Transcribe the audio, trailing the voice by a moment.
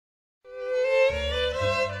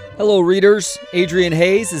Hello, readers. Adrian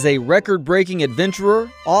Hayes is a record-breaking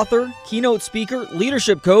adventurer, author, keynote speaker,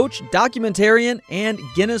 leadership coach, documentarian, and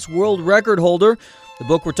Guinness World Record holder. The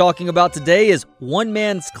book we're talking about today is One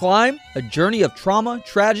Man's Climb, A Journey of Trauma,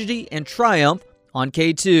 Tragedy, and Triumph on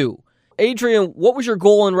K2. Adrian, what was your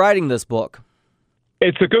goal in writing this book?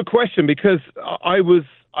 It's a good question because I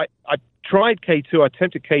tried K2. I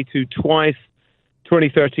attempted K2 twice,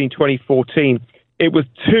 2013, 2014. It was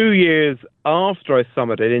 2 years after I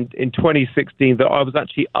summited in 2016 that I was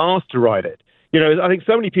actually asked to write it. You know, I think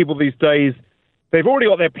so many people these days, they've already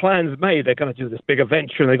got their plans made. They're going to do this big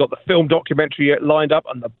adventure, and they've got the film documentary lined up,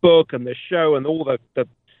 and the book, and the show, and all the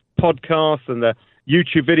podcasts, and the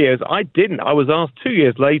YouTube videos. I didn't. I was asked 2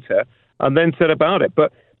 years later, and then said about it.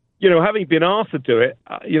 But you know, having been asked to do it,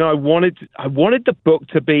 I wanted the book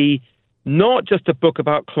to be not just a book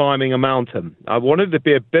about climbing a mountain. I wanted it to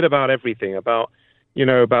be a bit about everything, about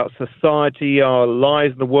society, our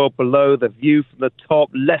lives in the world below, the view from the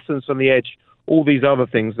top, lessons from the edge, all these other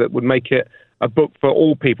things that would make it a book for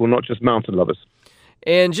all people, not just mountain lovers.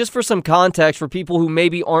 And just for some context, for people who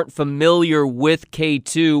maybe aren't familiar with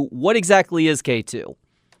K2, what exactly is K2?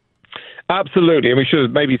 Absolutely, and we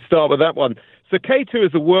should maybe start with that one. So K2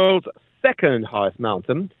 is the world's second highest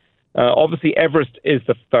mountain. Obviously, Everest is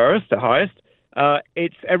the first, the highest.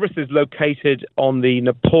 Everest is located on the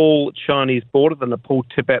Nepal-Chinese border, the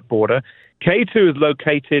Nepal-Tibet border. K2 is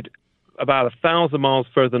located about 1,000 miles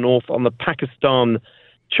further north on the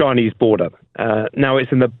Pakistan-Chinese border. Now,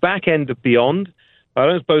 it's in the back end of Beyond. I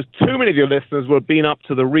don't suppose too many of your listeners will have been up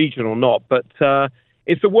to the region or not, but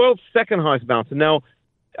it's the world's second highest mountain. Now,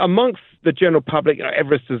 amongst the general public,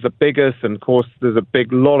 Everest is the biggest, and of course, there's a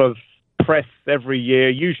big lot of press every year,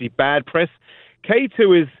 usually bad press.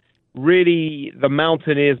 K2 is really the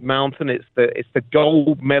mountaineer's mountain. It's the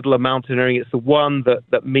gold medal of mountaineering. It's the one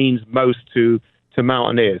that means most to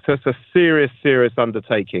mountaineers. So it's a serious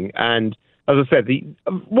undertaking. And as I said,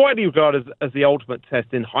 widely regarded as the ultimate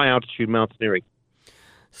test in high altitude mountaineering.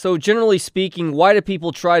 So generally speaking, why do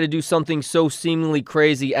people try to do something so seemingly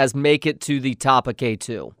crazy as make it to the top of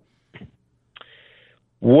K2?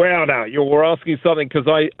 Well, now, you're asking something because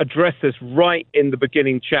I address this right in the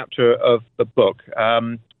beginning chapter of the book.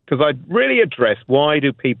 Because I really address why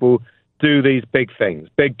do people do these big things,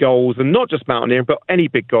 big goals, and not just mountaineering, but any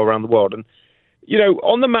big goal around the world. And,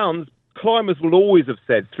 on the mountains, climbers will always have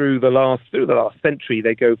said through the last century,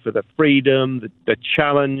 they go for the freedom, the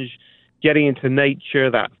challenge, getting into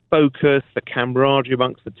nature, that focus, the camaraderie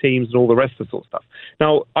amongst the teams, and all the rest of the sort of stuff.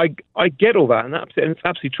 Now, I get all that, and it's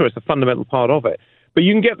absolutely true. It's a fundamental part of it. But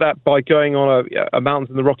you can get that by going on a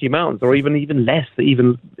mountain in the Rocky Mountains, or even less,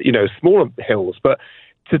 smaller hills. But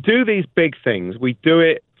to do these big things, we do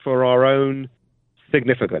it for our own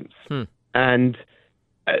significance. And,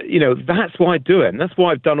 that's why I do it. And that's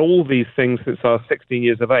why I've done all these things since I was 16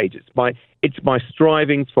 years of age. It's my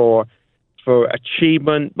striving for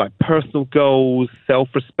achievement, my personal goals,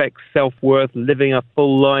 self-respect, self-worth, living a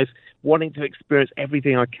full life, wanting to experience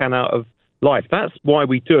everything I can out of life. That's why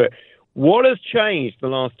we do it. What has changed the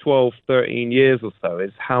last 12, 13 years or so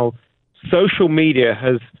is how social media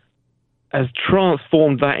has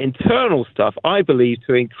transformed that internal stuff, I believe,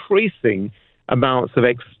 to increasing amounts of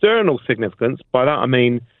external significance. By that, I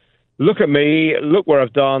mean, look at me, look where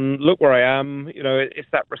I've done, look where I am. It's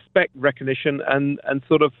that respect, recognition, and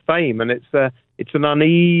sort of fame. And it's an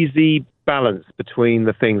uneasy balance between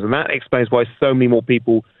the things. And that explains why so many more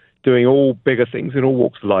people doing all bigger things in all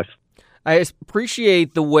walks of life. I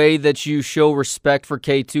appreciate the way that you show respect for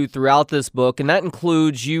K2 throughout this book, and that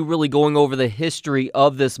includes you really going over the history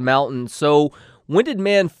of this mountain. So when did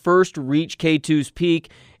man first reach K2's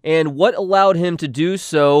peak, and what allowed him to do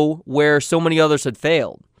so where so many others had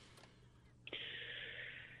failed?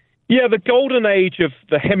 Yeah, the golden age of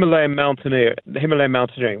the Himalayan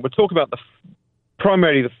mountaineering. We're talking about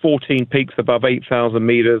primarily the 14 peaks above 8,000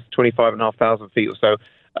 meters, 25,500 feet or so.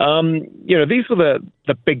 These were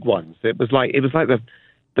the big ones. It was like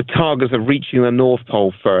the targets of reaching the North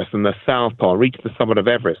Pole first and the South Pole, reaching the summit of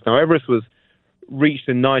Everest. Now, Everest was reached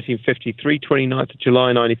in 1953, 29th of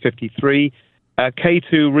July, 1953.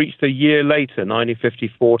 K2 reached a year later,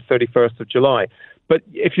 1954, 31st of July. But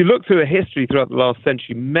if you look through the history throughout the last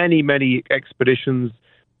century, many expeditions,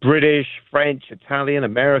 British, French, Italian,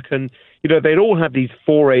 American, they'd all have these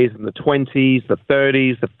forays in the 20s, the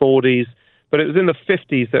 30s, the 40s. But it was in the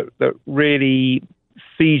 50s that really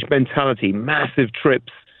siege mentality, massive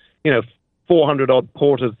trips, 400-odd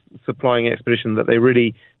porters supplying expedition, that they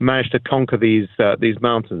really managed to conquer these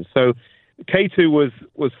mountains. So K2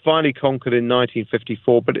 was finally conquered in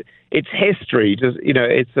 1954, but its history,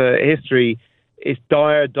 it's a history. It's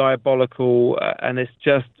dire, diabolical, and it's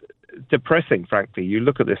just depressing, frankly. You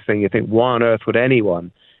look at this thing, you think, why on earth would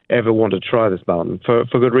anyone ever want to try this mountain for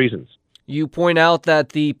good reasons? You point out that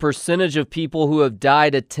the percentage of people who have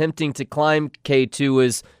died attempting to climb K2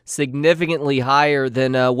 is significantly higher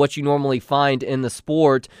than what you normally find in the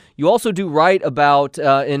sport. You also do write about,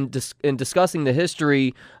 in discussing the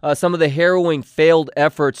history, some of the harrowing failed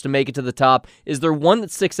efforts to make it to the top. Is there one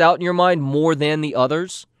that sticks out in your mind more than the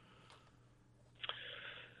others?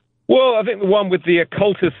 Well, I think the one with the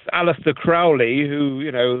occultist Aleister Crowley, who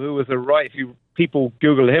was if people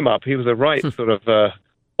Google him up, he was a right sort of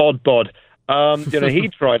odd bod. He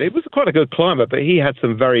tried. It was quite a good climber, but he had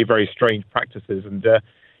some very, very strange practices. And, I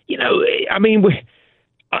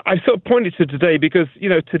sort of pointed to today because,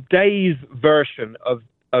 today's version of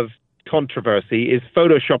controversy is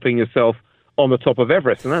photoshopping yourself on the top of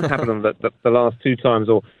Everest. And that's happened on the last two times,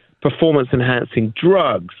 or performance-enhancing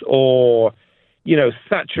drugs, or,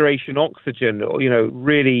 saturation oxygen, or,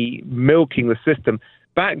 really milking the system.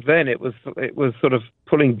 Back then, it was sort of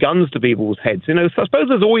pulling guns to people's heads. So I suppose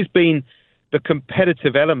there's always been the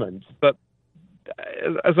competitive element, but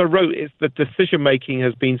as I wrote, it's the decision-making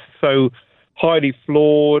has been so highly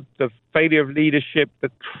flawed, the failure of leadership,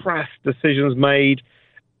 the crass decisions made,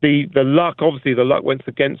 the luck, obviously the luck went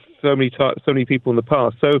against so many people in the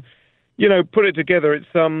past. So, put it together,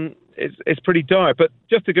 it's pretty dire. But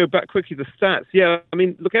just to go back quickly, the stats,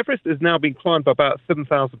 look, Everest is now being climbed by about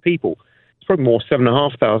 7,000 people. It's probably more,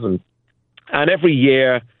 7,500. And every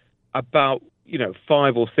year, about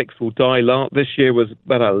 5 or 6 will die. This year was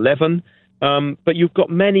about 11. But you've got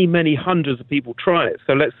many, many hundreds of people try it.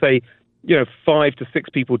 So let's say, 5 to 6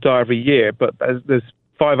 people die every year, but there's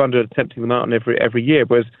 500 attempting the mountain every year.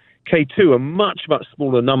 Whereas K2, a much, much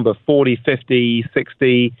smaller number, 40, 50,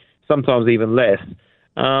 60, sometimes even less.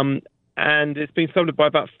 And it's been summited by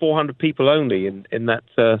about 400 people only in that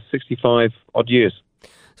 65 odd years.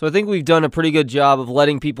 So I think we've done a pretty good job of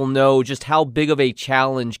letting people know just how big of a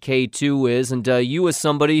challenge K2 is. And you, as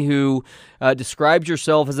somebody who describes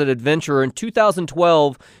yourself as an adventurer, in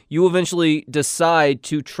 2012, you eventually decide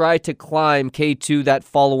to try to climb K2 that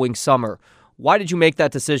following summer. Why did you make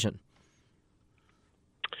that decision?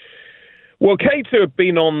 Well, K2 had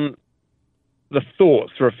been on the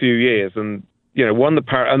thoughts for a few years. And, and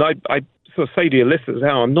I sort of say to your listeners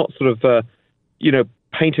how I'm not sort of,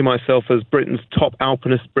 painting myself as Britain's top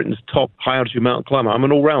alpinist, Britain's top high-altitude mountain climber. I'm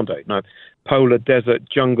an all-rounder. Polar, desert,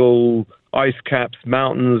 jungle, ice caps,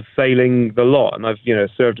 mountains, sailing, the lot. And I've,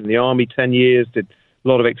 served in the army 10 years, did a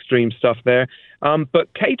lot of extreme stuff there.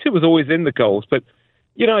 But K2 was always in the goals. But,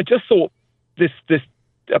 I just thought this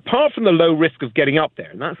apart from the low risk of getting up there,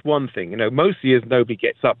 and that's one thing, most years nobody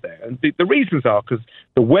gets up there. And the reasons are because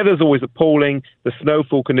the weather's always appalling, the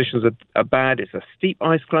snowfall conditions are bad, it's a steep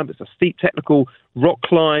ice climb, it's a steep technical rock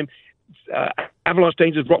climb, avalanche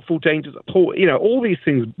dangers, rockfall dangers, all these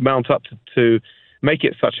things mount up to make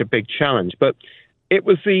it such a big challenge. But it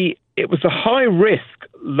was the high risk,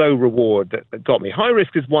 low reward that got me. High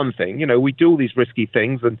risk is one thing, we do all these risky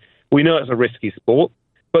things and we know it's a risky sport.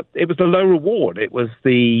 But it was the low reward. It was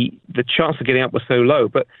the chance of getting up was so low.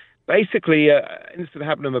 But basically, instead of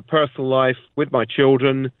happening in my personal life with my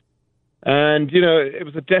children, and it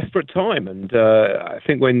was a desperate time. And I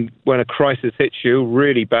think when a crisis hits you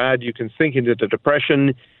really bad, you can sink into the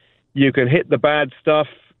depression. You can hit the bad stuff,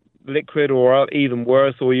 liquid, or even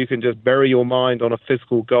worse, or you can just bury your mind on a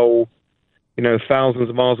physical goal, thousands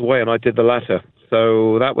of miles away. And I did the latter.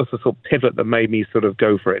 So that was the sort of pivot that made me sort of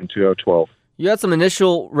go for it in 2012. You had some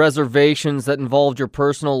initial reservations that involved your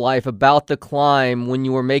personal life about the climb when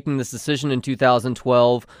you were making this decision in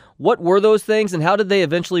 2012. What were those things, and how did they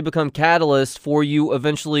eventually become catalysts for you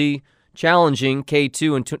eventually challenging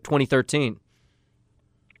K2 in 2013?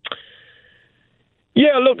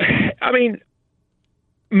 Yeah, look,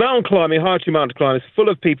 mountain climbing, high-altitude mountain climbing is full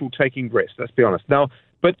of people taking risks, let's be honest. Now,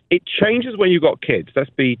 but it changes when you've got kids,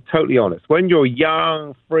 let's be totally honest. When you're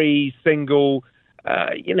young, free, single,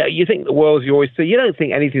 you think the world's your oyster. You don't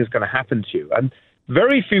think anything's going to happen to you. And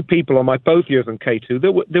very few people on my both years on K2,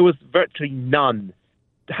 there was virtually none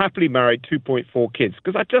happily married, 2.4 kids,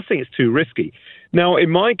 because I just think it's too risky. Now,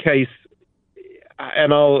 in my case,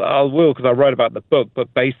 and I will because I write about the book,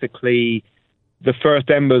 but basically the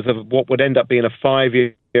first embers of what would end up being a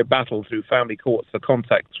 5-year battle through family courts for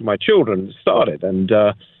contact with my children started. And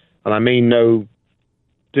I mean no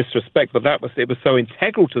disrespect, but it was so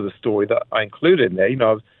integral to the story that I included in there.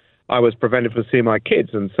 I was prevented from seeing my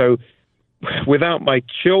kids, and so without my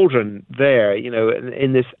children there,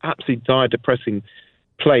 in this absolutely dire, depressing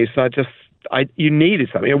place, you needed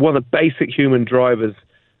something. One of the basic human drivers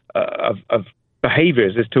of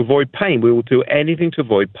behaviors is to avoid pain. We will do anything to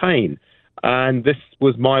avoid pain. And this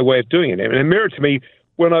was my way of doing it. And it mirrored to me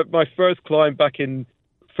when my first climb back in,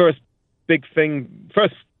 first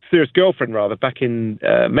serious girlfriend, rather, back in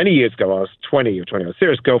many years ago. I was 20 or 21,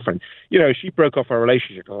 serious girlfriend. She broke off our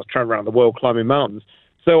relationship. I was traveling around the world climbing mountains.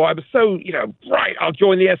 So I was so, right, I'll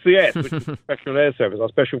join the SES, which is Special Air Service, our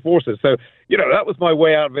Special Forces. So, that was my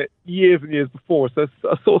way out of it years and years before. So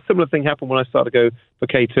a sort of similar thing happened when I started to go for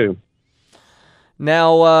K2.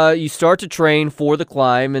 Now, you start to train for the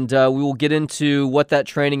climb, and we will get into what that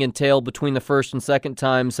training entailed between the first and second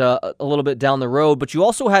times a little bit down the road. But you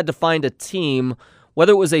also had to find a team,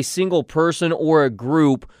 whether it was a single person or a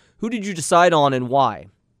group. Who did you decide on and why?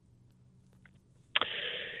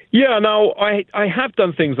 Yeah, now, I have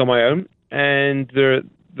done things on my own, and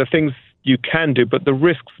the things you can do, but the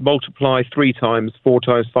risks multiply 3 times, 4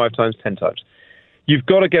 times, 5 times, 10 times. You've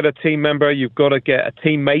got to get a team member. You've got to get a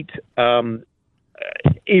teammate,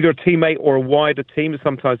 either a teammate or a wider team.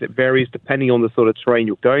 Sometimes it varies depending on the sort of terrain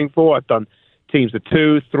you're going for. I've done teams of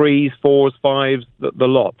 2, 3s, 4s, 5s, the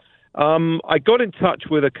lot. I got in touch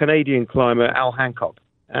with a Canadian climber, Al Hancock,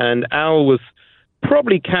 and Al was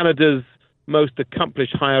probably Canada's most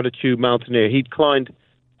accomplished high-altitude mountaineer. He'd climbed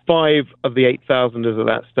 5 of the 8,000ers at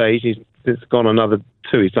that stage. He's since gone another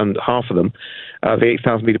 2. He's done half of them, the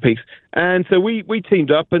 8,000-meter peaks. And so we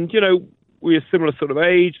teamed up, and, we were similar sort of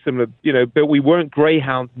age, but we weren't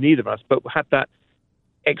greyhounds, neither of us, but had that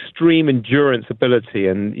extreme endurance ability.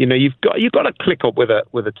 And, you've got to click up with a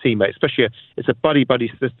teammate, especially it's a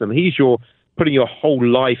buddy-buddy system. He's putting your whole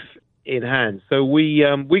life in hand. So we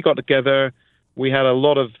got together. We had a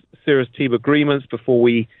lot of serious team agreements before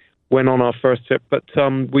we went on our first trip, but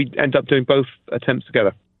we ended up doing both attempts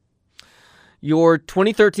together. Your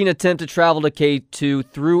 2013 attempt to travel to K2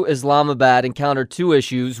 through Islamabad encountered 2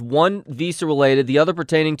 issues, one visa-related, the other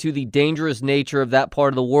pertaining to the dangerous nature of that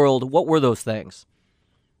part of the world. What were those things?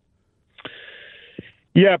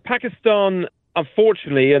 Yeah, Pakistan,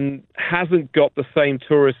 unfortunately, hasn't got the same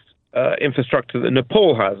tourist infrastructure that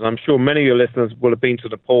Nepal has. I'm sure many of your listeners will have been to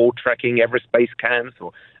Nepal trekking Everest Base Camps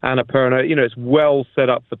or Annapurna. It's well set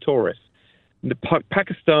up for tourists.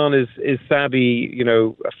 Pakistan is sadly,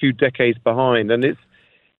 a few decades behind, and it's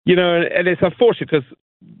unfortunate because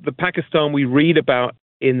the Pakistan we read about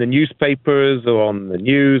in the newspapers or on the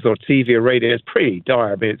news or TV or radio is pretty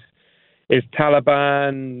dire. I mean, it's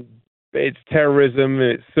Taliban, it's terrorism,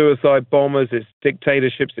 it's suicide bombers, it's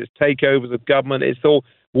dictatorships, it's takeovers of government, it's all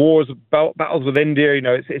wars, battles with India.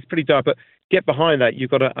 It's pretty dire. But get behind that,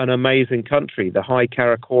 you've got an amazing country, the High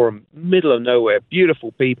Karakoram, middle of nowhere,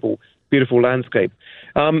 beautiful people, beautiful landscape.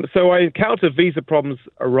 So I encountered visa problems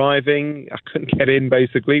arriving. I couldn't get in,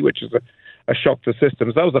 basically, which is a shock to the system.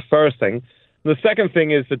 So that was the first thing. The second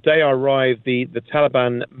thing is the day I arrived, the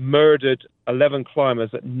Taliban murdered 11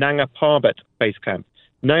 climbers at Nanga Parbat base camp.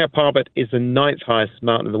 Nanga Parbat is the 9th highest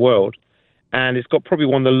mountain in the world, and it's got probably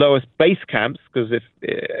one of the lowest base camps because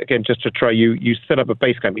just to try, you set up a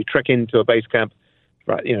base camp, you trek into a base camp,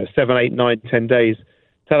 right? 7, 8, 9, 10 days.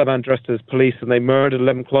 Taliban dressed as police, and they murdered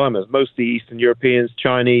 11 climbers, mostly Eastern Europeans,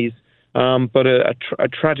 Chinese, but a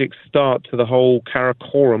tragic start to the whole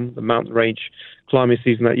Karakoram, the mountain range climbing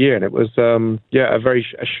season that year, and it was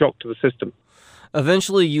a shock to the system.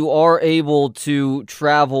 Eventually, you are able to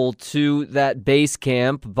travel to that base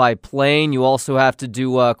camp by plane. You also have to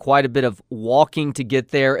do quite a bit of walking to get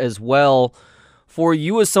there as well. For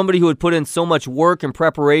you as somebody who had put in so much work and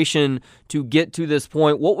preparation to get to this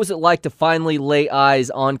point, what was it like to finally lay eyes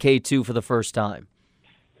on K2 for the first time?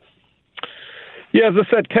 Yeah, as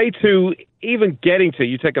I said, K2, even getting to,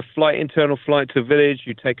 you take a internal flight to a village,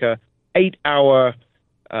 you take a 8-hour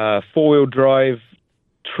four-wheel drive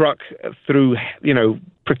truck through,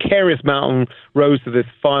 precarious mountain roads to this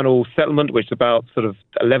final settlement, which is about sort of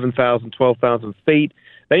 11,000, 12,000 feet.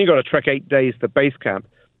 Then you've got to trek 8 days to base camp.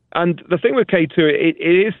 And the thing with K2, it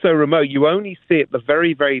is so remote. You only see it the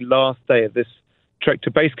very, very last day of this trek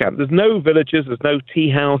to base camp. There's no villages, there's no tea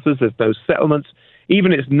houses, there's no settlements.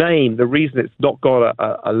 Even its name, the reason it's not got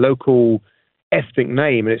a local ethnic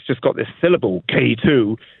name and it's just got this syllable,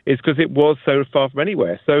 K2, is because it was so far from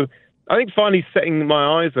anywhere. So I think finally setting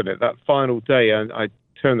my eyes on it that final day, I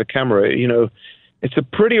turned the camera, it's a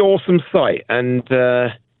pretty awesome sight. And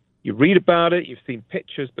you read about it, you've seen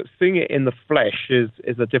pictures, but seeing it in the flesh is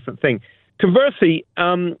a different thing. Conversely,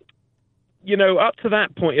 up to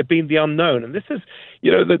that point, it had been the unknown. And this is,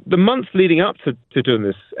 the months leading up to doing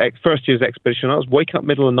this first year's expedition, I was waking up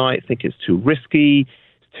middle of the night thinking it's too risky,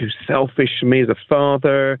 it's too selfish for me as a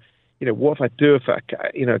father. What if I do if I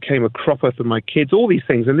came a cropper for my kids, all these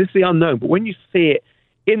things. And this is the unknown. But when you see it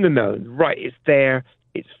in the known, right, it's there,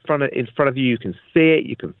 it's in front of you. You can see it,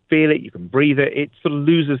 you can feel it, you can breathe it. It sort of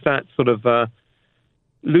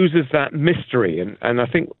loses that mystery. And I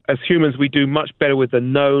think as humans, we do much better with the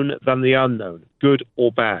known than the unknown, good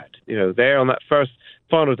or bad. There on that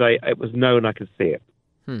final day, it was known, I could see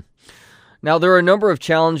it. Now, there are a number of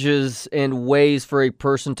challenges and ways for a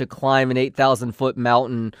person to climb an 8,000-foot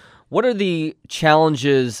mountain. What are the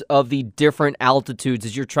challenges of the different altitudes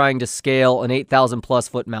as you're trying to scale an 8,000-plus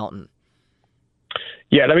foot mountain?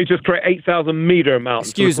 Yeah, let me just correct, 8,000-meter mountain.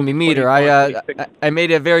 Excuse me, meter. I made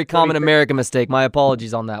a very common American mistake. My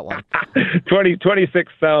apologies on that one.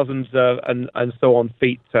 26,000 and so on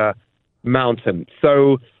feet mountain.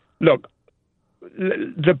 So, look,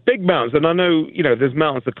 the big mountains, and I know, there's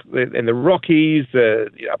mountains in the Rockies,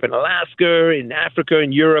 up in Alaska, in Africa,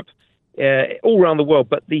 in Europe, all around the world,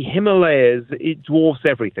 but the Himalayas, it dwarfs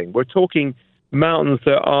everything. We're talking mountains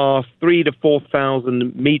that are 3,000 to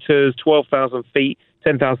 4,000 meters, 12,000 feet,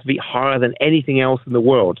 10,000 feet higher than anything else in the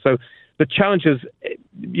world. So the challenges,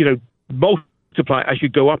 multiply as you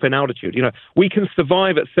go up in altitude. We can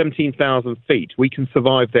survive at 17,000 feet. We can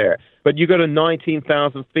survive there. But you go to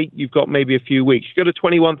 19,000 feet, you've got maybe a few weeks. You go to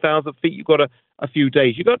 21,000 feet, you've got a few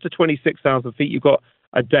days. You go up to 26,000 feet, you've got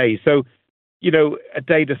a day. So, a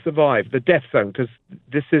day to survive, the death zone, because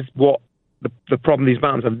this is what the problem of these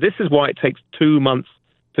mountains, and this is why it takes 2 months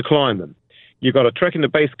to climb them. You've got to trek in the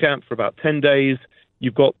base camp for about 10 days.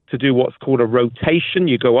 You've got to do what's called a rotation.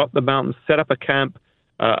 You go up the mountain, set up a camp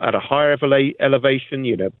at a higher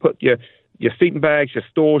elevation, put your sleeping bags, your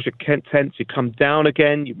stores, your tents, you come down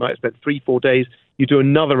again. You might spend 3-4 days. You do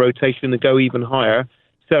another rotation and go even higher,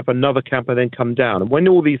 set up another camp and then come down. And when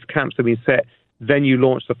all these camps have been set, then you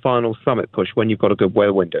launch the final summit push when you've got a good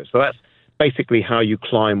weather window. So that's basically how you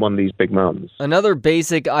climb one of these big mountains. Another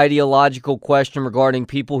basic ideological question regarding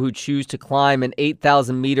people who choose to climb an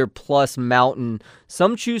 8,000-meter plus mountain.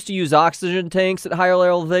 Some choose to use oxygen tanks at higher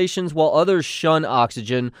elevations, while others shun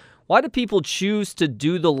oxygen. Why do people choose to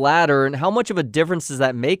do the latter, and how much of a difference does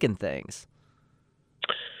that make in things?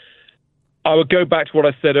 I would go back to what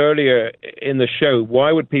I said earlier in the show.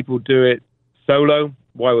 Why would people do it solo?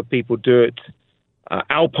 Why would people do it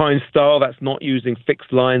alpine style? That's not using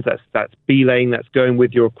fixed lines. That's belaying. That's going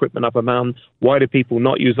with your equipment up a mountain. Why do people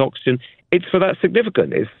not use oxygen? It's for that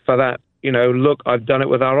significant. It's for that, look, I've done it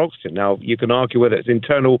without oxygen. Now, you can argue whether it's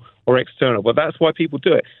internal or external, but that's why people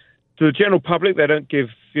do it. To the general public, they don't give,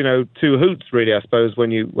 two hoots, really, I suppose,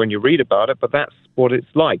 when you read about it, but that's what it's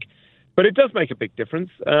like. But it does make a big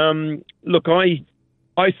difference. Look,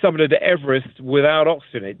 I summited Everest without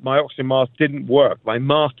oxygen. My oxygen mask didn't work. My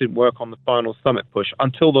mask didn't work on the final summit push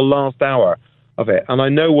until the last hour of it. And I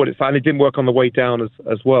know what it's like. And it didn't work on the way down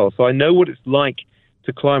as well. So I know what it's like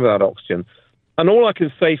to climb without oxygen. And all I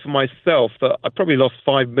can say for myself, that I probably lost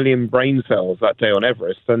 5 million brain cells that day on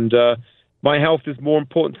Everest. And my health is more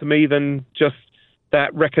important to me than just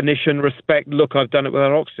that recognition, respect. Look, I've done it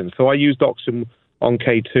without oxygen. So I used oxygen on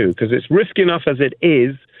K2 because it's risky enough as it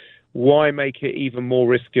is. Why make it even more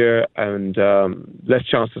riskier and less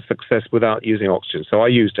chance of success without using oxygen? So I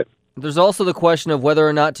used it. There's also the question of whether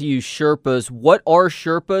or not to use Sherpas. What are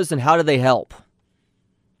Sherpas and how do they help?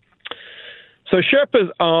 So Sherpas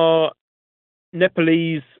are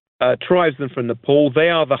Nepalese tribesmen from Nepal. They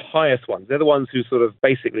are the highest ones. They're the ones who sort of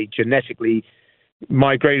basically genetically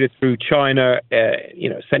migrated through China,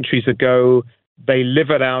 centuries ago. They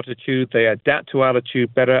live at altitude. They adapt to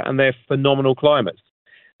altitude better, and they're phenomenal climbers.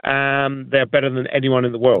 They're better than anyone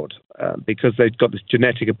in the world because they've got this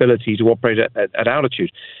genetic ability to operate at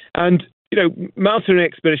altitude. And, mountaineering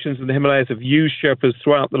expeditions in the Himalayas have used Sherpas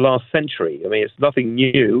throughout the last century. I mean, it's nothing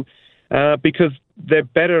new because they're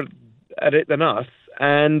better at it than us,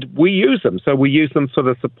 and we use them. So we use them for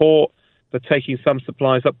the support, for taking some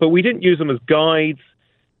supplies up, but we didn't use them as guides.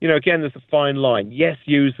 Again, there's a fine line. Yes,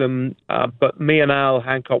 use them, but me and Al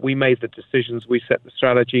Hancock, we made the decisions. We set the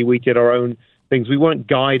strategy. We did our own things. We weren't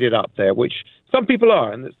guided up there, which some people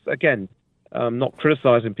are. And it's, again, not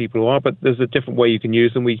criticizing people who are, but there's a different way you can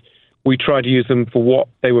use them. We tried to use them for what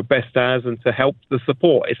they were best as and to help the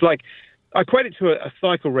support. It's like, I equate it to a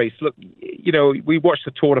cycle race. Look, we watch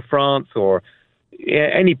the Tour de France or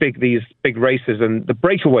these big races, and the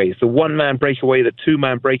breakaways, the one-man breakaway, the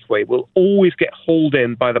two-man breakaway will always get hauled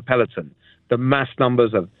in by the peloton, the mass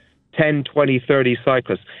numbers of 10, 20, 30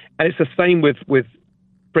 cyclists. And it's the same with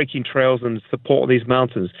breaking trails and support of these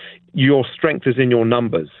mountains. Your strength is in your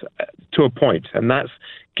numbers to a point, and that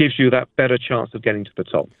gives you that better chance of getting to the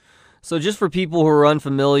top. So just for people who are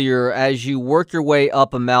unfamiliar, as you work your way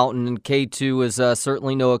up a mountain, and K2 is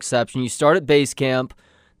certainly no exception, you start at base camp,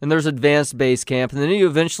 then there's advanced base camp, and then you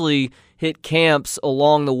eventually hit camps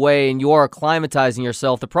along the way, and you are acclimatizing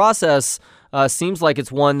yourself. The process seems like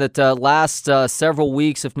it's one that lasts several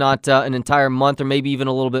weeks, if not an entire month, or maybe even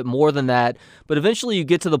a little bit more than that. But eventually you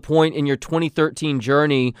get to the point in your 2013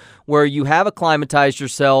 journey where you have acclimatized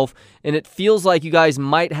yourself, and it feels like you guys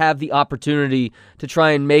might have the opportunity to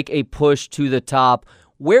try and make a push to the top.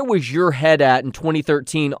 Where was your head at in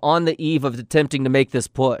 2013 on the eve of attempting to make this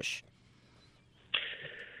push?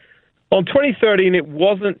 On 2013, it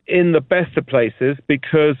wasn't in the best of places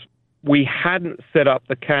because we hadn't set up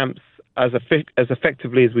the camps as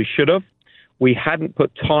effectively as we should have. We hadn't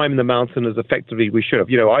put time in the mountain as effectively as we should have.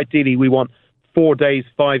 Ideally, we want 4 days,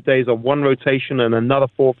 5 days on one rotation and another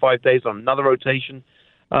 4 or 5 days on another rotation.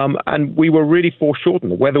 And we were really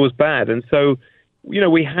foreshortened. The weather was bad. And so,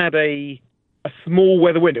 we had a small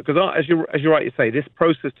weather window. Because as you rightly say, this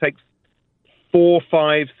process takes 4,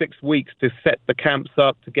 5, 6 weeks to set the camps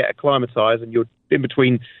up, to get acclimatized, and you're in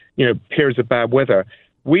between, periods of bad weather.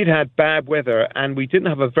 We'd had bad weather, and we didn't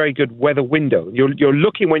have a very good weather window. You're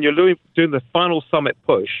looking when you're doing the final summit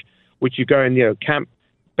push, which you go in,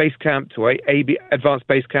 base camp to advanced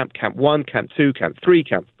base camp, camp 1, camp 2, camp 3,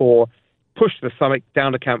 camp 4, push the summit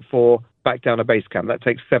down to camp 4, back down to base camp. That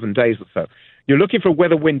takes 7 days or so. You're looking for a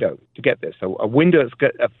weather window to get this, so a window that's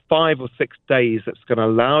got 5 or 6 days that's going to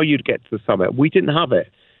allow you to get to the summit. We didn't have it.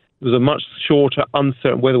 It was a much shorter,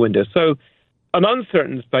 uncertain weather window. So an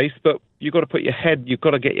uncertain space, but you've got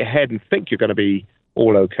to get your head and think you're going to be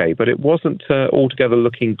all okay. But it wasn't altogether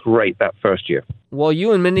looking great that first year. Well,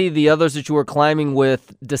 you and many of the others that you were climbing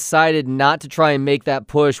with decided not to try and make that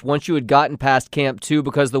push once you had gotten past Camp 2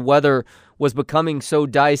 because the weather was becoming so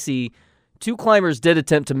dicey. 2 climbers did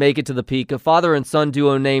attempt to make it to the peak, a father and son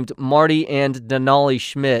duo named Marty and Denali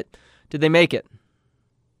Schmidt. Did they make it?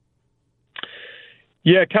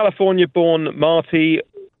 Yeah, California-born Marty,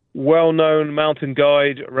 well-known mountain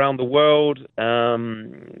guide around the world.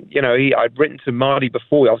 I'd written to Marty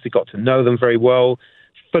before. We obviously got to know them very well.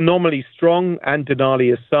 Phenomenally strong, and Denali,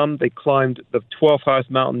 his son. They climbed the 12th highest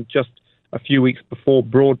mountain just a few weeks before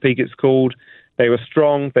Broad Peak, it's called. They were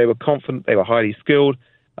strong, they were confident, they were highly skilled.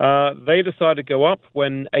 They decided to go up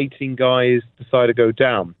when 18 guys decided to go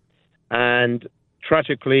down. And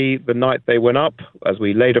tragically, the night they went up, as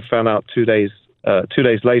we later found out 2 days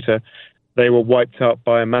later, they were wiped out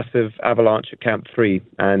by a massive avalanche at Camp 3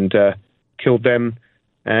 and killed them,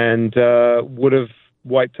 and would have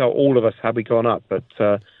wiped out all of us had we gone up. But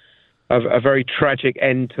a very tragic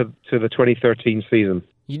end to the 2013 season.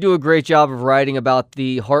 You do a great job of writing about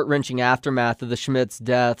the heart-wrenching aftermath of the Schmidts'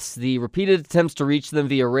 deaths, the repeated attempts to reach them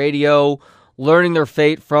via radio, learning their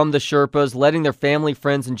fate from the Sherpas, letting their family,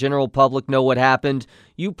 friends, and general public know what happened.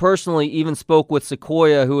 You personally even spoke with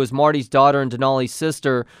Sequoia, who is Marty's daughter and Denali's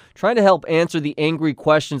sister, trying to help answer the angry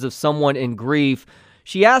questions of someone in grief.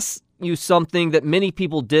 She asked you something that many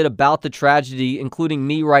people did about the tragedy, including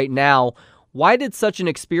me right now. Why did such an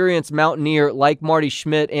experienced mountaineer like Marty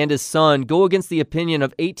Schmidt and his son go against the opinion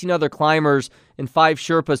of 18 other climbers and 5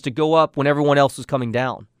 Sherpas to go up when everyone else was coming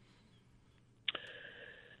down?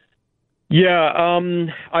 Yeah,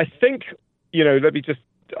 I think, let me just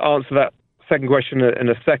answer that second question in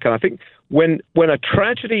a second. I think when a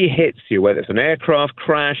tragedy hits you, whether it's an aircraft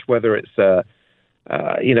crash, whether it's a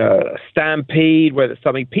stampede, whether it's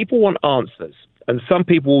something, people want answers. And some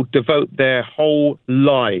people devote their whole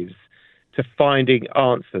lives to finding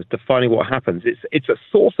answers, to finding what happens. It's a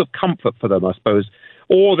source of comfort for them, I suppose.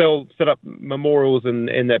 Or they'll set up memorials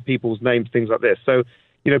in their people's names, things like this. So,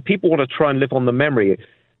 people want to try and live on the memory.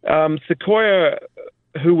 Sequoia,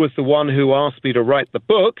 who was the one who asked me to write the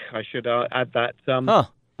book, I should add that,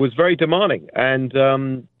 was very demanding. And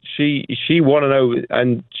she wanted to know,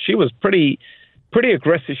 and she was pretty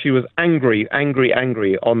aggressive. She was angry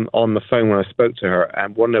on the phone when I spoke to her,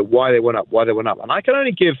 and wanted to know why they went up. And I can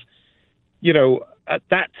only give, at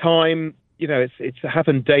that time, it's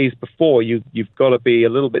happened days before. You've got to be a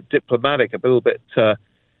little bit diplomatic, a little bit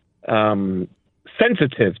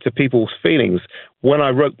sensitive to people's feelings. When I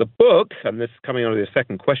wrote the book, and this is coming on to the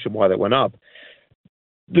second question, why they went up,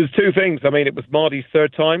 there's 2 things. I mean, it was Marty's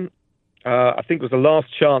 3rd time. I think it was the last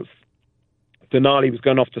chance Denali was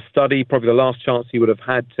going off to study, probably the last chance he would have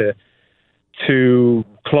had to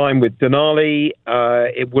climb with Denali.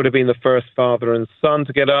 It would have been the first father and son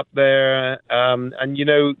to get up there. And,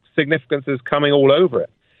 significance is coming all over it.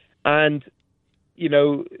 And,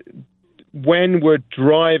 when we're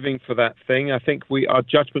driving for that thing, I think our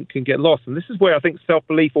judgment can get lost. And this is where I think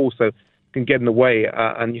self-belief also can get in the way.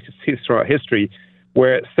 And you can see this throughout history,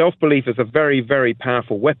 where self-belief is a very, very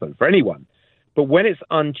powerful weapon for anyone. But when it's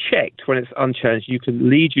unchecked, when it's unchallenged, you can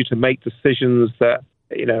lead you to make decisions that,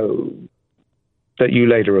 that you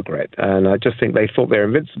later regret. And I just think they thought they were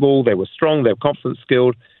invincible, they were strong, they were confident,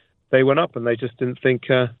 skilled. They went up and they just didn't think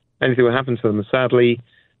anything would happen to them. And sadly,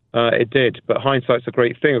 it did. But hindsight's a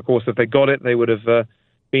great thing. Of course, if they got it, they would have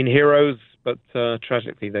been heroes. But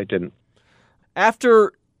tragically, they didn't.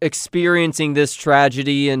 After experiencing this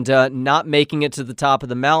tragedy and not making it to the top of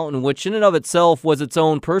the mountain, which in and of itself was its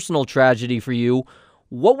own personal tragedy for you,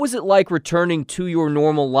 what was it like returning to your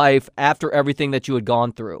normal life after everything that you had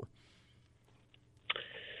gone through?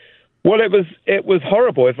 Well, it was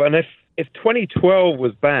horrible. If 2012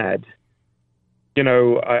 was bad,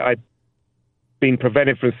 I'd been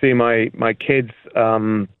prevented from seeing my kids,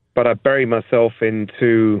 but I buried myself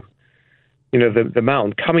into, the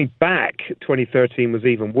mountain. Coming back, 2013 was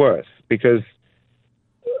even worse because,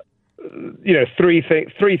 three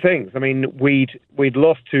things. I mean, we'd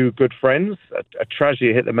lost two good friends. A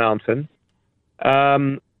tragedy hit the mountain.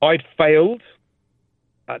 I'd failed.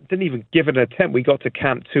 I didn't even give it an attempt. We got to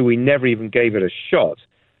Camp 2. We never even gave it a shot.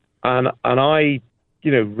 And I,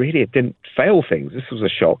 really didn't fail things. This was a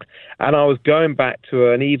shock. And I was going back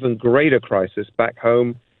to an even greater crisis back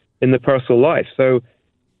home in the personal life. So,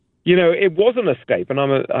 it was an escape. And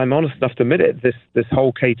I'm honest enough to admit it. This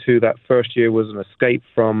whole K2, that first year, was an escape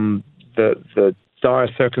from the dire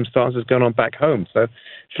circumstances going on back home. So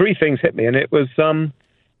three things hit me. And it was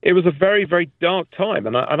a very, very dark time.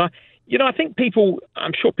 And I think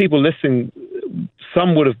I'm sure people listening,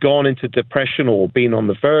 some would have gone into depression or been on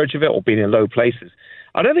the verge of it or been in low places.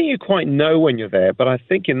 I don't think you quite know when you're there, but I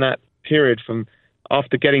think in that period from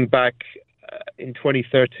after getting back in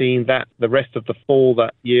 2013, that the rest of the fall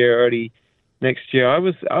that year, early next year, I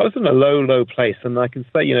was in a low place. And I can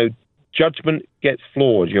say, judgment gets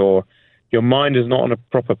flawed. Your mind is not in a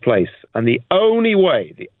proper place. And the only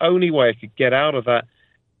way I could get out of that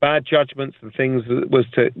bad judgments and things was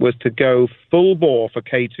to go full bore for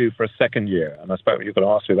K2 for a second year. And I suppose you're going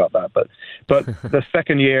to ask me about that, but the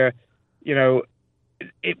second year,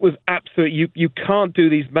 it was absolutely, you can't do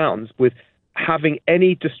these mountains with having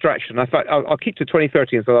any distraction. In fact, I'll keep to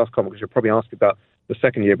 2013 as the last comment because you'll probably ask me about the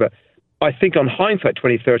second year, but I think on hindsight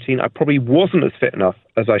 2013, I probably wasn't as fit enough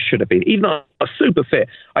as I should have been. Even though I was super fit,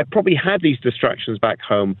 I probably had these distractions back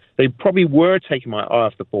home. They probably were taking my eye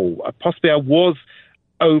off the ball. I was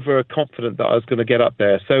overconfident that I was going to get up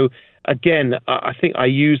there. So again, I think I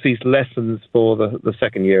use these lessons for the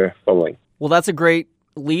second year following. Well, that's a great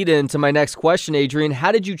lead in to my next question, Adrian.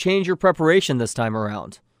 How did you change your preparation this time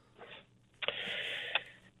around?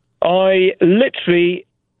 I literally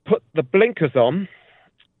put the blinkers on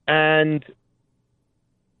and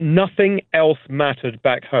nothing else mattered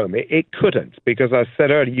back home. It couldn't, because I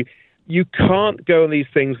said earlier, you can't go on these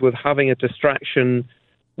things with having a distraction,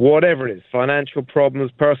 whatever it is, financial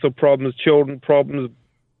problems, personal problems, children problems,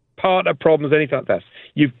 partner problems, anything like that.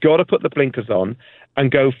 You've got to put the blinkers on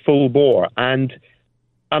and go full bore. And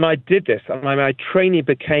I did this, and my training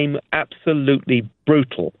became absolutely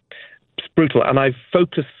brutal. And I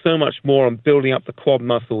focused so much more on building up the quad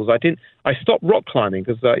muscles. I stopped rock climbing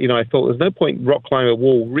because, I thought there's no point rock climbing a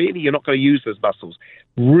wall. Really, you're not going to use those muscles.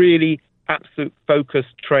 Really absolute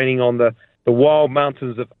focused training on the wild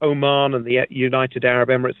mountains of Oman and the United Arab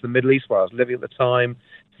Emirates, the Middle East, where I was living at the time,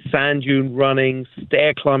 sand dune running,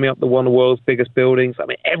 stair climbing up one of the world's biggest buildings. I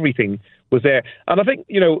mean, everything was there. And I think,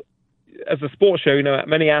 as a sports show,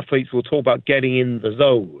 many athletes will talk about getting in the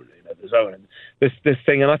zone, and this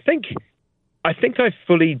thing. And I think I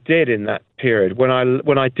fully did in that period when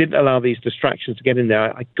I didn't allow these distractions to get in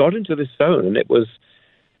there. I got into this zone, and it was,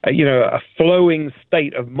 a flowing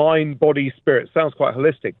state of mind, body, spirit. Sounds quite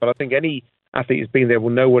holistic, but I think any athlete who's been there will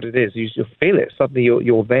know what it is. You feel it. Suddenly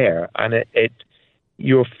you're there, and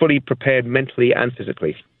you're fully prepared mentally and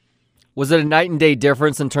physically. Was it a night and day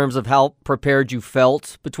difference in terms of how prepared you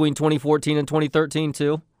felt between 2014 and 2013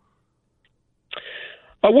 too?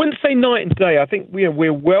 I wouldn't say night and day. I think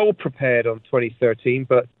we're well prepared on 2013,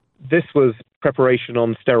 but this was preparation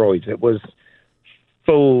on steroids. It was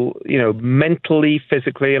full, mentally,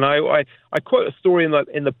 physically. And I quote a story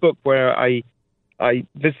in the book where I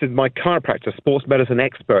visited my chiropractor, sports medicine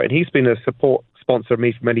expert, and he's been a support sponsor of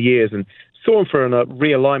me for many years, and saw him for a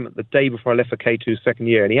realignment the day before I left for K2 second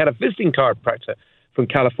year. And he had a visiting chiropractor from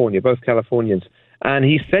California, both Californians. And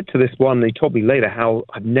he said to this one, and he told me later how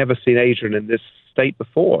I've never seen Adrian in this state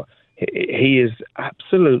before. He is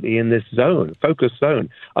absolutely in this zone, focus zone.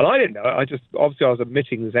 And I didn't know. I was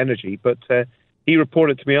emitting this energy, but he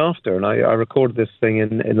reported to me after, and I recorded this thing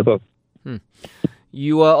in the book.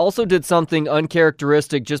 You also did something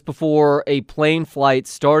uncharacteristic just before a plane flight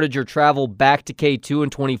started your travel back to K2 in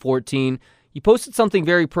 2014. You posted something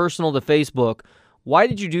very personal to Facebook. Why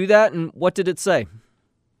did you do that, and what did it say?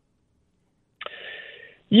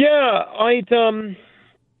 Yeah,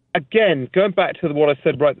 again, going back to what I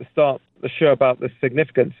said right at the start of the show about the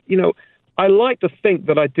significance, I like to think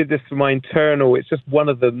that I did this for my internal. It's just one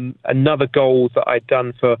of another goals that I'd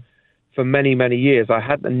done for many, many years. I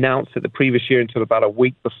hadn't announced it the previous year until about a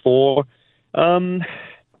week before.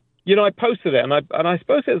 I posted it, and I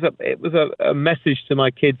suppose it was a message to my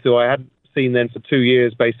kids who I hadn't seen then for 2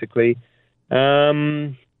 years, basically.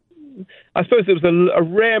 I suppose it was a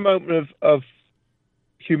rare moment of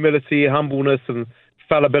humility, humbleness, and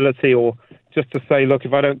fallibility, or just to say, look,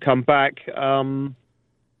 if I don't come back,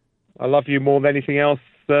 I love you more than anything else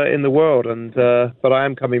in the world, but I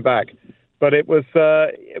am coming back. But it was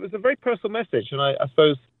a very personal message, and I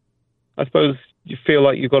suppose you feel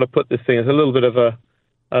like you've got to put this thing as a little bit of a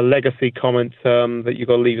legacy comment that you've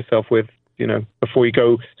got to leave yourself with, before you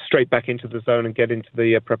go straight back into the zone and get into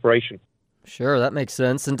the preparation. Sure, that makes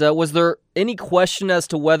sense. And was there any question as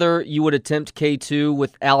to whether you would attempt K2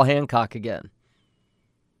 with Al Hancock again?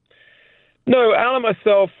 No, Al and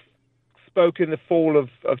myself spoke in the fall of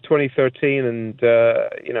 2013, and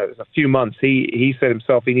it was a few months. He said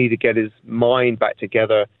himself he needed to get his mind back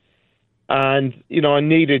together, and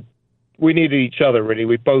we needed each other, really.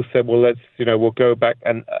 We both said, well, we'll go back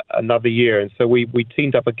another year, and so we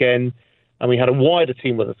teamed up again. And we had a wider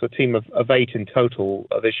team with us, a team of 8 in total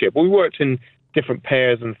this year. But we worked in different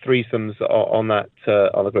pairs and threesomes on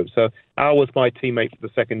the group. So Al was my teammate for the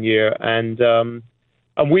second year, and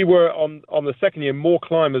we were on the second year more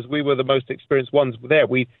climbers. We were the most experienced ones there.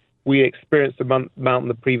 We experienced the mountain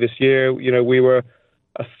the previous year. We were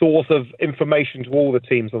a source of information to all the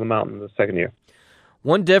teams on the mountain the second year.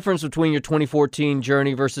 One difference between your 2014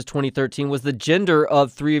 journey versus 2013 was the gender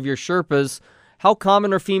of 3 of your Sherpas. How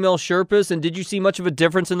common are female Sherpas, and did you see much of a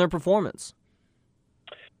difference in their performance?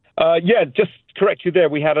 Just to correct you there.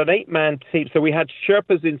 We had an 8-man team, so we had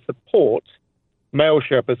Sherpas in support, male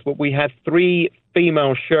Sherpas, but we had 3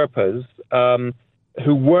 female Sherpas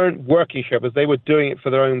who weren't working Sherpas. They were doing it for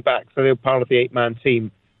their own back, so they were part of the 8-man team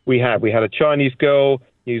we had. We had a Chinese girl,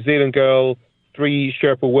 New Zealand girl, 3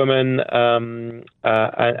 Sherpa women,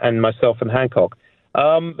 and myself and Hancock.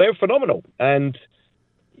 They were phenomenal, and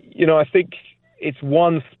I think it's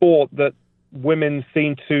one sport that women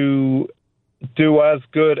seem to do as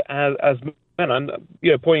good as men. And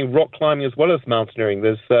pointing rock climbing as well as mountaineering,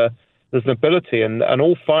 there's an ability, and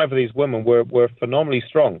all 5 of these women were phenomenally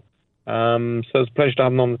strong. So it's a pleasure to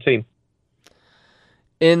have them on the team.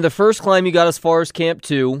 In the first climb, you got as far as Camp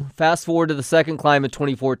 2. Fast forward to the second climb in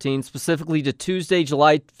 2014, specifically to Tuesday,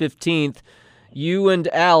 July 15th. You and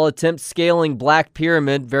Al attempt scaling Black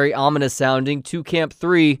Pyramid, very ominous sounding, to Camp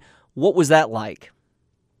 3. What was that like?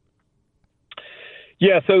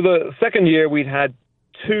 Yeah, so the second year we'd had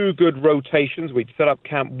 2 good rotations. We'd set up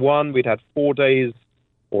Camp 1. We'd had 4 days,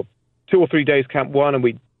 or 2 or 3 days Camp 1, and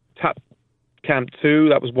we'd tapped Camp 2.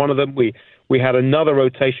 That was one of them. We had another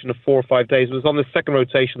rotation of 4 or 5 days. It was on the second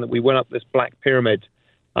rotation that we went up this Black Pyramid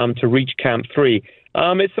to reach Camp 3.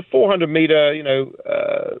 It's a 400-meter,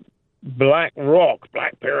 black rock,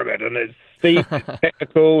 Black Pyramid, and it's steep, it's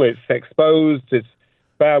technical, it's exposed, it's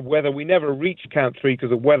bad weather. We never reached Camp 3 because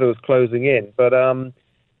the weather was closing in. But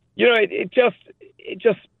it just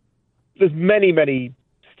there's many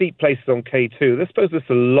steep places on K2. I suppose it's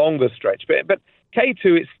a longer stretch, but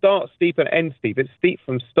K2 it starts steep and ends steep. It's steep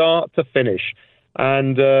from start to finish,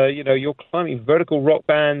 and you're climbing vertical rock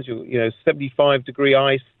bands. 75-degree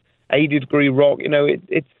ice, 80-degree rock.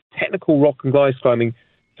 It's technical rock and ice climbing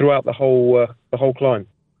throughout the whole climb.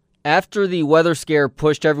 After the weather scare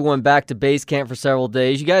pushed everyone back to base camp for several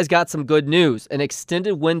days, you guys got some good news, an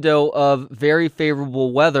extended window of very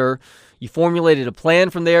favorable weather. You formulated a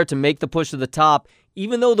plan from there to make the push to the top.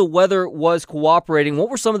 Even though the weather was cooperating,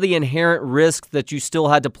 what were some of the inherent risks that you still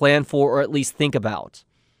had to plan for or at least think about?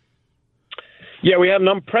 Yeah, we had an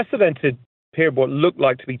unprecedented period, what looked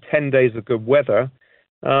like to be 10 days of good weather.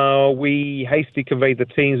 We hastily conveyed the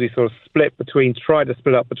teams. We sort of tried to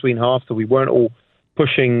split up between halves so we weren't all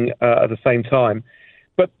pushing at the same time.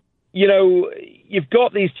 But, you've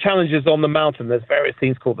got these challenges on the mountain. There's various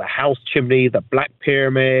things called the house chimney, the Black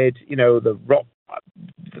Pyramid, the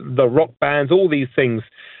rock bands, all these things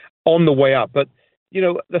on the way up. But,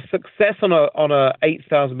 the success on a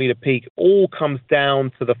 8,000-meter peak all comes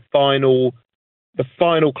down to the final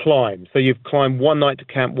climb. So you've climbed one night to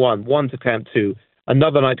Camp 1, one to Camp 2,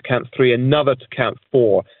 another night to Camp 3, another to Camp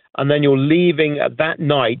 4. And then you're leaving at that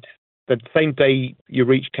night, the same day you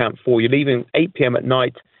reach Camp 4, you're leaving 8 p.m. at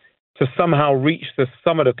night to somehow reach the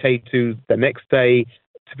summit of K2 the next day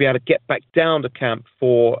to be able to get back down to Camp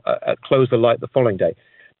 4 at close of light the following day.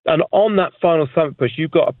 And on that final summit push,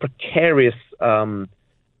 you've got a precarious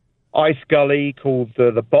ice gully called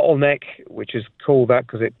the bottleneck, which is called that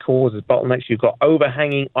because it causes bottlenecks. You've got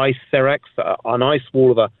overhanging ice seracs, an ice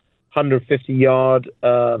wall of 150 yard,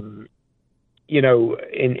 in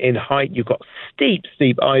height. You've got steep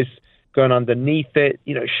ice going underneath it.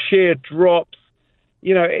 Sheer drops.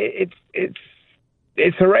 It's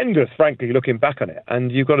horrendous, frankly, looking back on it.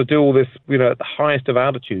 And you've got to do all this, at the highest of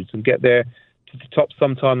altitudes and get there to the top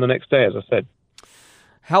sometime the next day, as I said.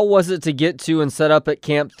 How was it to get to and set up at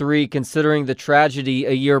Camp 3, considering the tragedy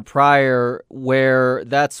a year prior, where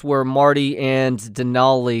that's where Marty and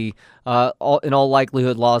Denali, in all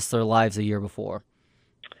likelihood, lost their lives a year before?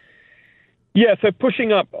 Yeah, so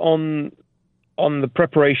pushing up on the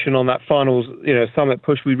preparation on that final, summit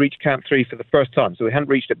push, we reached Camp 3 for the first time. So we hadn't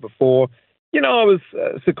reached it before.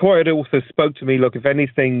 Sequoia also spoke to me, look, if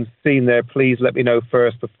anything's seen there, please let me know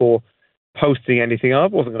first before posting anything. I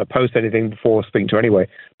wasn't going to post anything before speaking to her anyway.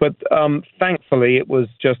 But thankfully, it was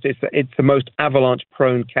it's the most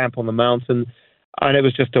avalanche-prone camp on the mountain, and it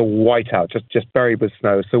was just a whiteout, just buried with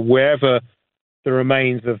snow. So wherever the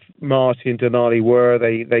remains of Marty and Denali were,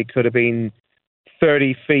 they could have been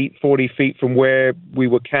 30 feet, 40 feet from where we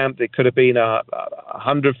were camped. It could have been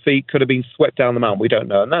 100 feet, could have been swept down the mountain. We don't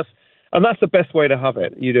know. And that's the best way to have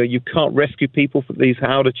it. You can't rescue people from these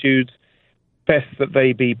altitudes. Best that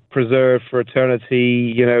they be preserved for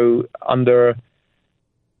eternity, under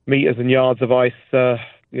meters and yards of ice, in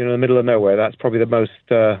the middle of nowhere. That's probably the most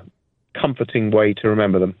comforting way to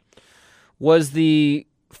remember them. Was the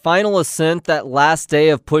final ascent, that last day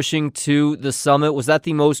of pushing to the summit, was that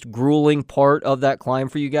the most grueling part of that climb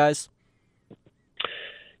for you guys?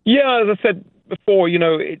 Yeah, as I said before,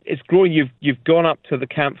 it's grueling. You've gone up to the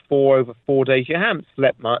Camp 4 over 4 days. You haven't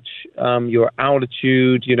slept much. Your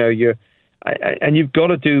altitude, and you've got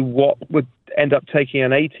to do what would end up taking an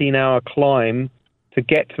 18-hour climb to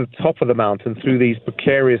get to the top of the mountain through these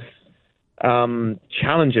precarious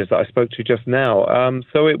challenges that I spoke to just now.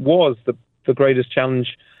 So it was the greatest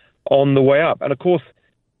challenge on the way up. And of course,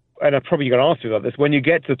 and I'm probably going to ask you about this, when you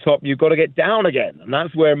get to the top, you've got to get down again. And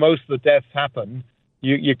that's where most of the deaths happen.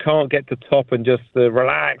 You can't get to the top and just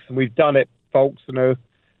relax. And we've done it, folks,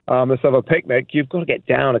 let's have a picnic. You've got to get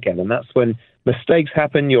down again. And that's when mistakes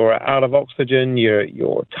happen. You're out of oxygen.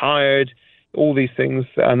 You're tired, all these things.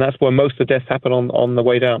 And that's where most of the deaths happen on the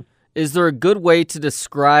way down. Is there a good way to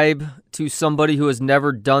describe to somebody who has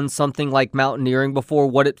never done something like mountaineering before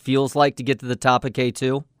what it feels like to get to the top of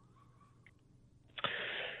K2?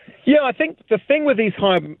 Yeah, I think the thing with these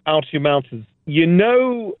high altitude mountains,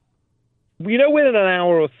 within an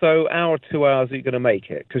hour or so, 2 hours, that you're going to make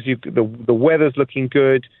it because the weather's looking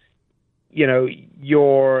good.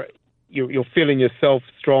 You're feeling yourself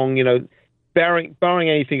strong. Barring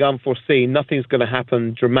anything unforeseen, nothing's going to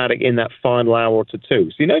happen dramatic in that final hour to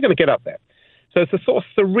two. So you're going to get up there. So it's a sort of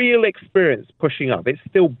surreal experience pushing up. It's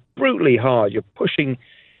still brutally hard. You're pushing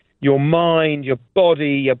your mind, your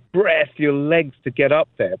body, your breath, your legs to get up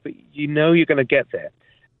there, but you're going to get there.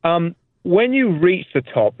 When you reach the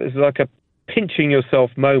top, it's like a pinching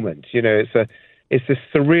yourself moment. It's this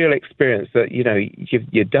surreal experience that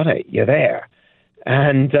you've done it. You're there,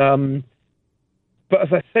 and but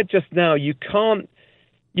as I said just now, you can't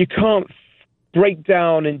break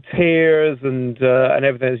down in tears and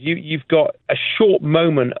everything. You've got a short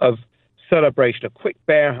moment of celebration, a quick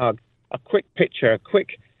bear hug, a quick picture, a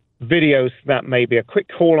quick video snap, maybe a quick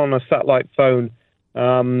call on a satellite phone,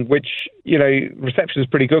 which reception is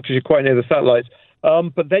pretty good because you're quite near the satellites.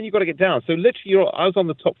 But then you've got to get down. So literally, I was on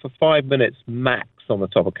the top for 5 minutes max on the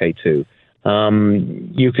top of K2.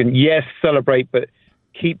 You can, yes, celebrate, but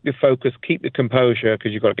keep your focus, keep your composure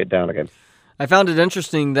because you've got to get down again. I found it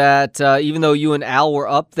interesting that even though you and Al were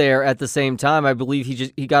up there at the same time, I believe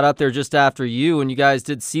he got up there just after you, and you guys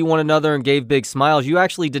did see one another and gave big smiles. You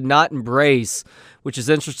actually did not embrace, which is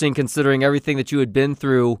interesting considering everything that you had been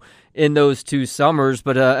through in those 2 summers.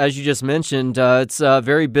 But as you just mentioned, it's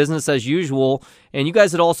very business as usual. And you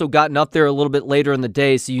guys had also gotten up there a little bit later in the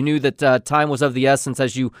day, so you knew that time was of the essence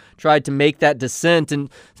as you tried to make that descent.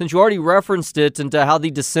 And since you already referenced it and how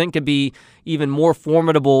the descent could be even more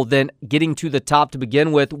formidable than getting to the top to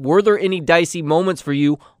begin with, were there any dicey moments for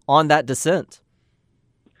you on that descent?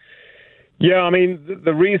 Yeah, I mean,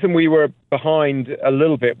 the reason we were behind a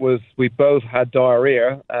little bit was we both had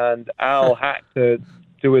diarrhea, and Al had to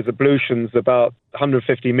do his ablutions about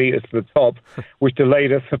 150 meters to the top, which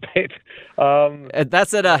delayed us a bit.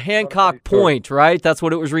 That's at a Hancock Point, right? That's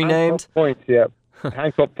what it was renamed? Hancock Point, yeah.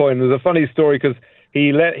 Hancock Point. There's a funny story because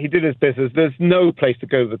he did his business. There's no place to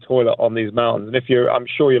go to the toilet on these mountains. And I'm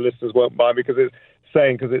sure your listeners won't mind because it's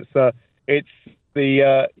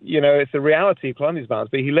it's a reality of climbing these mountains.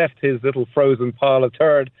 But he left his little frozen pile of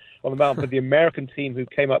turd on the mountain. But the American team who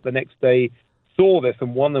came up the next day saw this,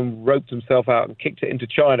 and one of them roped himself out and kicked it into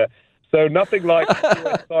China. So nothing like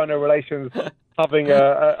US-China relations having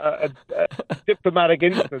a diplomatic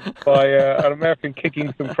incident by an American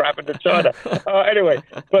kicking some crap into China. Anyway,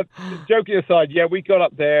 but joking aside, yeah, we got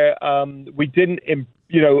up there. We didn't,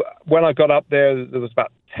 when I got up there, there was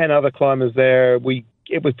about 10 other climbers there.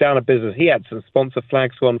 It was down a business. He had some sponsor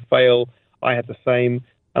flags on fail. I had the same.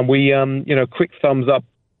 And we, quick thumbs up,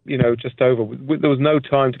 just over. There was no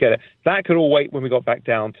time to get it. That could all wait when we got back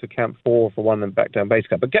down to Camp 4 for one and back down base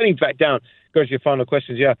camp. But getting back down, goes to your final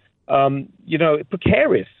questions, yeah.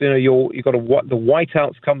 Precarious. You've got the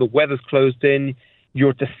whiteouts come, the weather's closed in,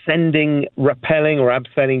 you're descending, rappelling or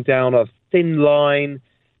abseiling down a thin line,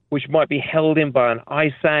 which might be held in by an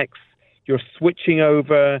ice axe. You're switching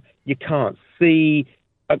over, you can't see.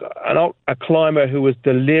 A climber who was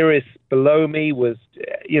delirious below me was,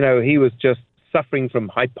 he was just suffering from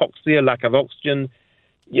hypoxia, lack of oxygen.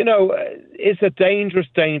 It's a dangerous,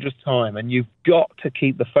 dangerous time, and you've got to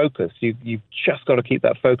keep the focus. You've just got to keep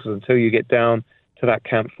that focus until you get down to that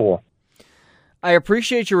Camp 4. I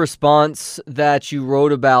appreciate your response that you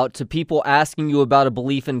wrote about to people asking you about a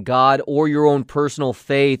belief in God or your own personal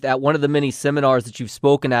faith at one of the many seminars that you've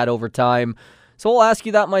spoken at over time. So I'll ask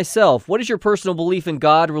you that myself. What is your personal belief in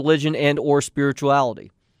God, religion, and or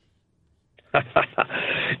spirituality?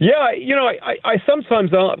 Yeah, I sometimes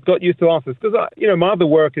got used to answers because, my other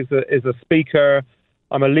work is a speaker.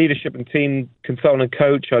 I'm a leadership and team consultant and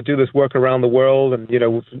coach. I do this work around the world, and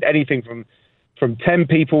anything from 10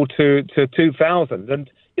 people to 2,000. And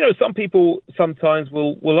some people sometimes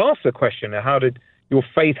will ask the question: how did your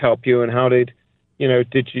faith help you? And how did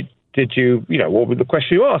what was the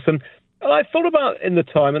question you asked? And I thought about it in the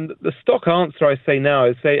time, and the stock answer I say now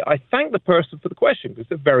is I thank the person for the question because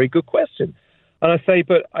it's a very good question. And I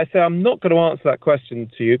say I'm not going to answer that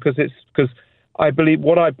question to you because I believe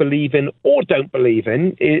what I believe in or don't believe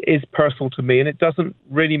in is personal to me, and it doesn't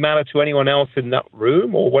really matter to anyone else in that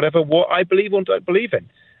room or whatever what I believe or don't believe in.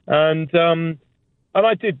 And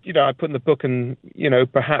I did, I put in the book, and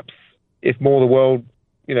perhaps if more of the world,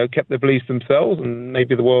 kept their beliefs themselves, and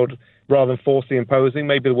maybe the world, rather than forcing imposing,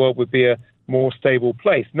 maybe the world would be a more stable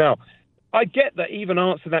place. Now, I get that even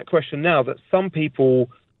answering that question now, that some people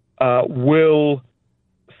will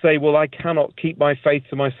say, well, I cannot keep my faith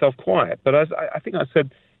to myself quiet. But as I think I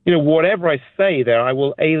said, whatever I say there, I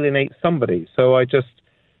will alienate somebody. So I just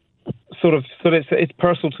it's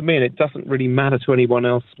personal to me, and it doesn't really matter to anyone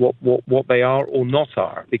else what they are or not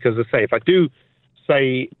are. Because I say, if I do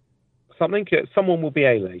say something, someone will be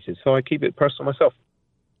alienated. So I keep it personal myself.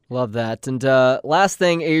 Love that. And last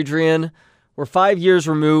thing, Adrian, we're 5 years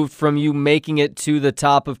removed from you making it to the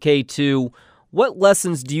top of K2. What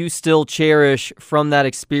lessons do you still cherish from that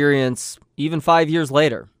experience, even 5 years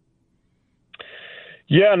later?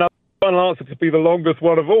 Yeah, no, final answer could be the longest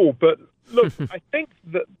one of all. But look, I think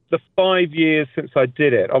that the 5 years since I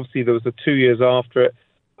did it, obviously there was the 2 years after it,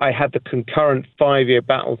 I had the concurrent 5-year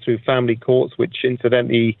battle through family courts, which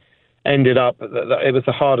incidentally ended up, it was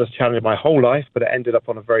the hardest challenge of my whole life, but it ended up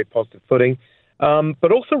on a very positive footing.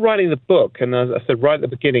 But also writing the book, and as I said right at the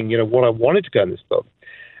beginning, what I wanted to go in this book.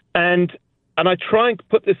 And I try and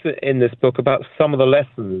put this in this book about some of the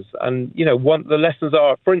lessons. And, one the lessons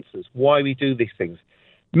are, for instance, why we do these things.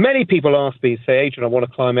 Many people ask me, say, Adrian, I want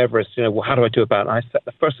to climb Everest. Well, how do I do about it? And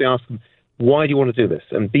the first thing I ask them, why do you want to do this?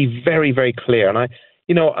 And be very, very clear. And I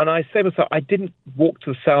say to myself, I didn't walk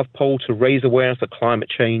to the South Pole to raise awareness of climate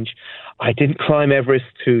change. I didn't climb Everest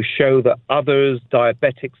to show that others,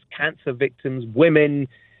 diabetics, cancer victims, women,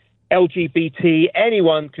 LGBT,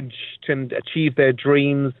 anyone can achieve their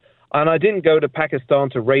dreams. And I didn't go to Pakistan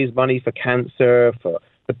to raise money for cancer, for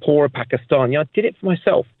the poor of Pakistan. I did it for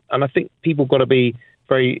myself. And I think people got to be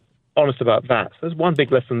very honest about that. So there's one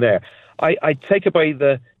big lesson there. I take away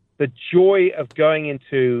the joy of going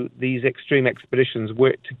into these extreme expeditions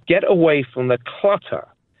where to get away from the clutter,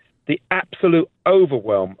 the absolute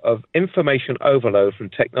overwhelm of information overload from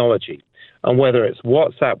technology. And whether it's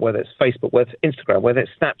WhatsApp, whether it's Facebook, whether it's Instagram, whether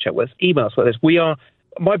it's Snapchat, whether it's emails, whether it's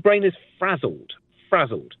my brain is frazzled.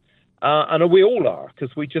 And we all are,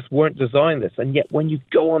 because we just weren't designed this. And yet when you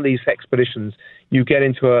go on these expeditions, you get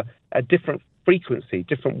into a different frequency,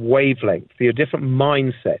 different wavelength, a different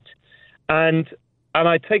mindset. And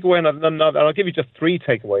I take away another, and I'll give you just 3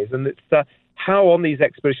 takeaways. And it's how on these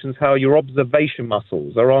expeditions, how your observation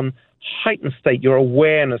muscles are on heightened state, your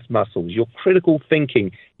awareness muscles, your critical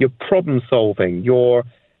thinking, your problem solving, your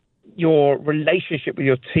relationship with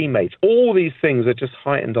your teammates. All these things are just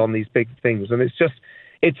heightened on these big things. And it's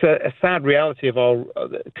it's a sad reality of our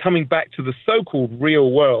coming back to the so-called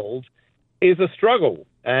real world is a struggle.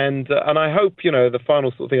 And I hope, the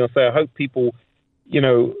final sort of thing I'll say, I hope people,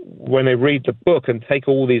 when they read the book and take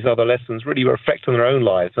all these other lessons, really reflect on their own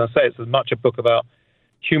lives. And I say it's as much a book about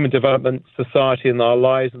human development, society, and our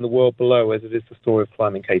lives and the world below as it is the story of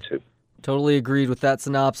climbing K2. Totally agreed with that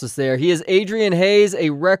synopsis there. He is Adrian Hayes,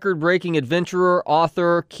 a record-breaking adventurer,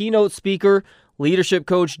 author, keynote speaker, leadership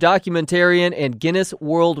coach, documentarian, and Guinness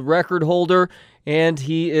World Record holder. And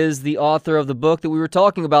he is the author of the book that we were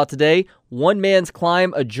talking about today, One Man's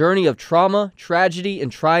Climb, A Journey of Trauma, Tragedy,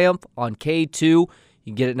 and Triumph on K2. You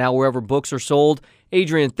can get it now wherever books are sold.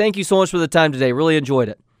 Adrian, thank you so much for the time today. Really enjoyed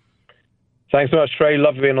it. Thanks so much, Trey.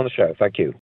 Love being on the show. Thank you.